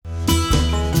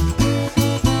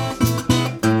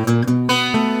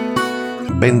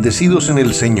Bendecidos en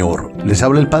el Señor. Les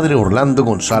habla el Padre Orlando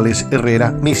González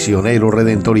Herrera, misionero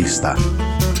redentorista.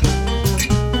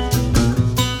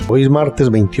 Hoy es martes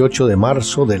 28 de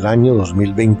marzo del año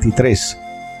 2023.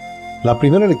 La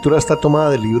primera lectura está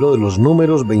tomada del libro de los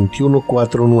Números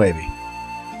 21:4-9.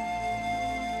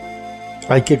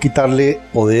 Hay que quitarle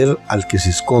poder al que se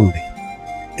esconde.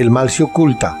 El mal se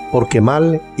oculta, porque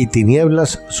mal y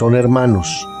tinieblas son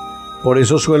hermanos. Por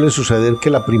eso suele suceder que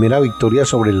la primera victoria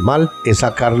sobre el mal es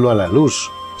sacarlo a la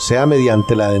luz, sea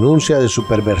mediante la denuncia de su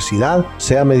perversidad,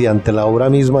 sea mediante la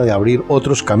obra misma de abrir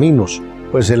otros caminos,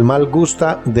 pues el mal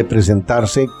gusta de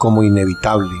presentarse como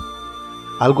inevitable.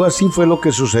 Algo así fue lo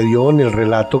que sucedió en el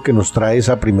relato que nos trae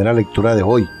esa primera lectura de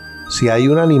hoy. Si hay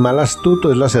un animal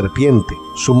astuto es la serpiente.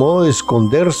 Su modo de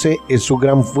esconderse es su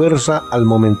gran fuerza al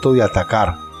momento de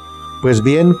atacar. Pues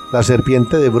bien, la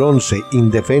serpiente de bronce,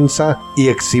 indefensa y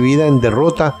exhibida en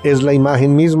derrota, es la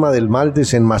imagen misma del mal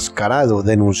desenmascarado,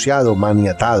 denunciado,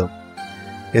 maniatado.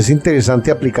 Es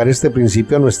interesante aplicar este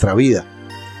principio a nuestra vida.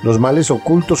 Los males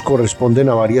ocultos corresponden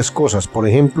a varias cosas, por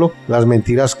ejemplo, las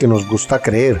mentiras que nos gusta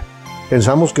creer.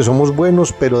 Pensamos que somos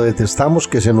buenos, pero detestamos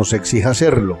que se nos exija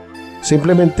serlo.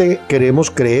 Simplemente queremos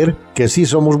creer que sí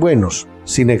somos buenos,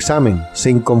 sin examen,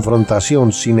 sin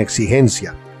confrontación, sin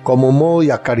exigencia, como modo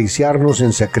de acariciarnos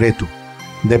en secreto.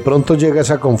 De pronto llega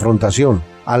esa confrontación,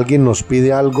 alguien nos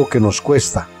pide algo que nos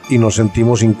cuesta y nos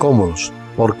sentimos incómodos.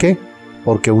 ¿Por qué?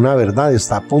 Porque una verdad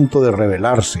está a punto de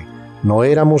revelarse. No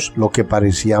éramos lo que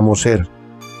parecíamos ser.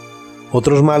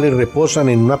 Otros males reposan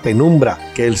en una penumbra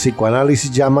que el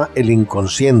psicoanálisis llama el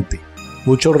inconsciente.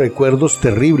 Muchos recuerdos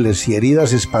terribles y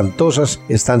heridas espantosas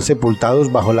están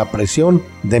sepultados bajo la presión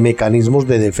de mecanismos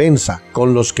de defensa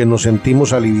con los que nos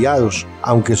sentimos aliviados,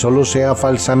 aunque solo sea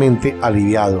falsamente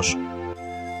aliviados.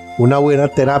 Una buena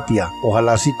terapia,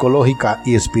 ojalá psicológica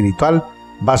y espiritual,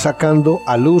 va sacando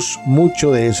a luz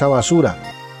mucho de esa basura,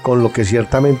 con lo que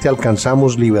ciertamente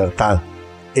alcanzamos libertad.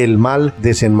 El mal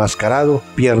desenmascarado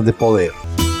pierde poder.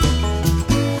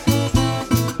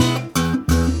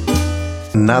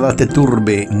 Nada te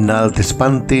turbe, nada te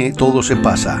espante, todo se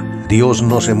pasa. Dios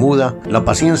no se muda, la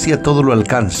paciencia todo lo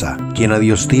alcanza. Quien a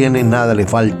Dios tiene, nada le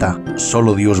falta,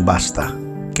 solo Dios basta.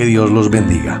 Que Dios los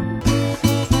bendiga.